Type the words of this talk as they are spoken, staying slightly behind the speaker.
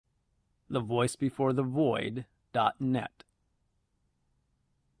Void.net.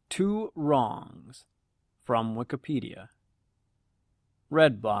 Two Wrongs, from Wikipedia.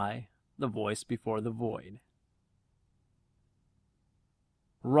 Read by The Voice Before the Void.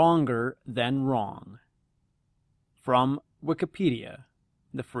 Wronger than wrong, from Wikipedia,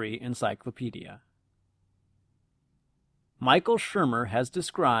 the free encyclopedia. Michael Shermer has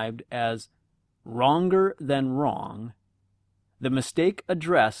described as wronger than wrong the mistake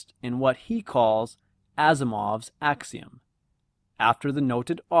addressed in what he calls Asimov's axiom, after the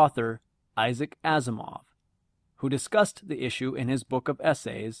noted author Isaac Asimov, who discussed the issue in his book of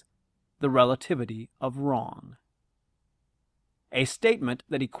essays, The Relativity of Wrong. A statement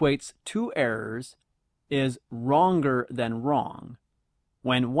that equates two errors is wronger than wrong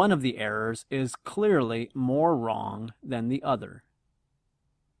when one of the errors is clearly more wrong than the other.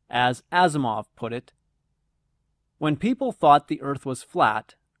 As Asimov put it, when people thought the earth was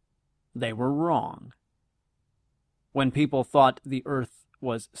flat, they were wrong. When people thought the earth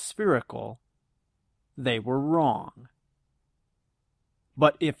was spherical, they were wrong.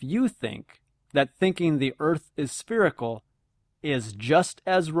 But if you think that thinking the earth is spherical is just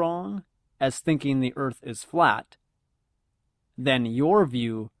as wrong as thinking the earth is flat, then your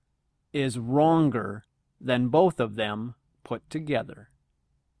view is wronger than both of them put together.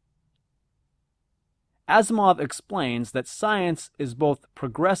 Asimov explains that science is both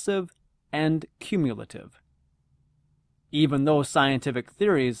progressive and cumulative. Even though scientific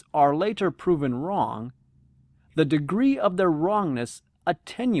theories are later proven wrong, the degree of their wrongness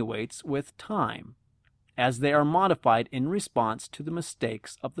attenuates with time, as they are modified in response to the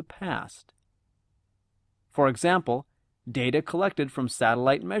mistakes of the past. For example, data collected from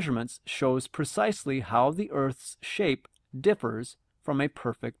satellite measurements shows precisely how the Earth's shape differs from a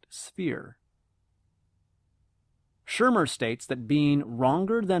perfect sphere. Shermer states that being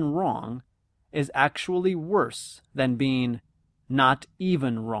wronger than wrong is actually worse than being not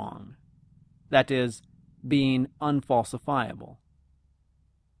even wrong, that is, being unfalsifiable.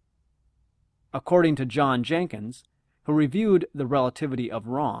 According to John Jenkins, who reviewed The Relativity of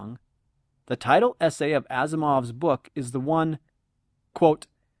Wrong, the title essay of Asimov's book is the one, quote,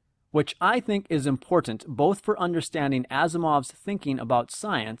 which I think is important both for understanding Asimov's thinking about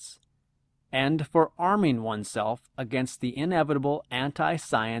science and for arming oneself against the inevitable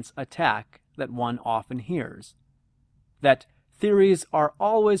anti-science attack that one often hears, that theories are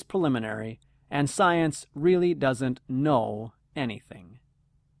always preliminary and science really doesn't know anything.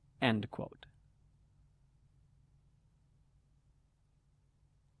 End quote.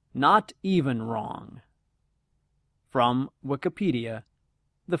 Not even wrong, from Wikipedia,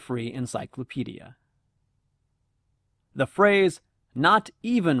 the free encyclopedia. The phrase "not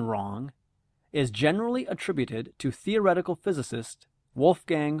even wrong" is generally attributed to theoretical physicist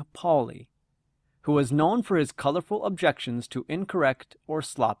Wolfgang Pauli, who is known for his colorful objections to incorrect or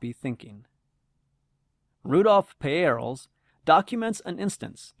sloppy thinking. Rudolf Peierls documents an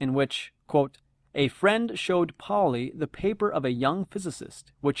instance in which, quote, a friend showed Pauli the paper of a young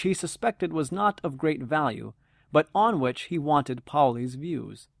physicist, which he suspected was not of great value, but on which he wanted Pauli's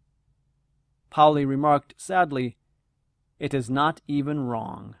views. Pauli remarked sadly, "It is not even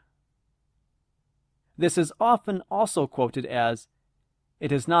wrong." This is often also quoted as,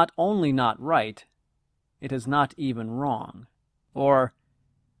 "It is not only not right, it is not even wrong," or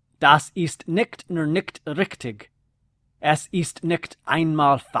 "Das ist nicht nur nicht richtig, es ist nicht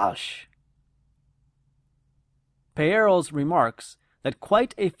einmal falsch." Peierls remarks that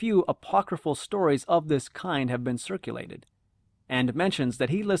quite a few apocryphal stories of this kind have been circulated, and mentions that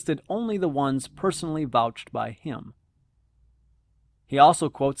he listed only the ones personally vouched by him. He also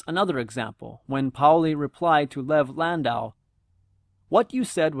quotes another example, when Pauli replied to Lev Landau, "What you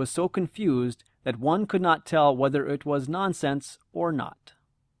said was so confused that one could not tell whether it was nonsense or not."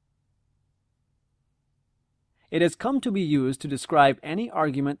 It has come to be used to describe any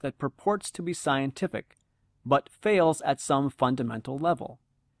argument that purports to be scientific, but fails at some fundamental level,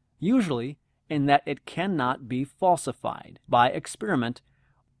 usually in that it cannot be falsified by experiment,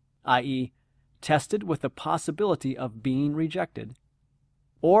 i.e., tested with the possibility of being rejected,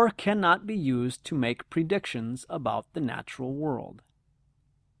 or cannot be used to make predictions about the natural world.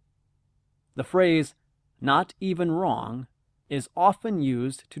 The phrase, "not even wrong," is often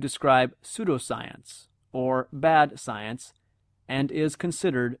used to describe pseudoscience or bad science and is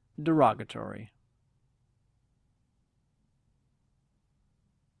considered derogatory.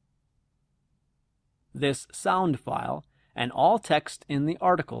 This sound file and all text in the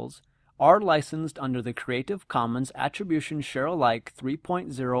articles are licensed under the Creative Commons Attribution Share Alike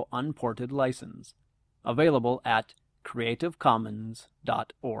 3.0 Unported license, available at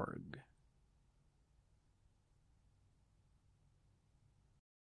creativecommons.org.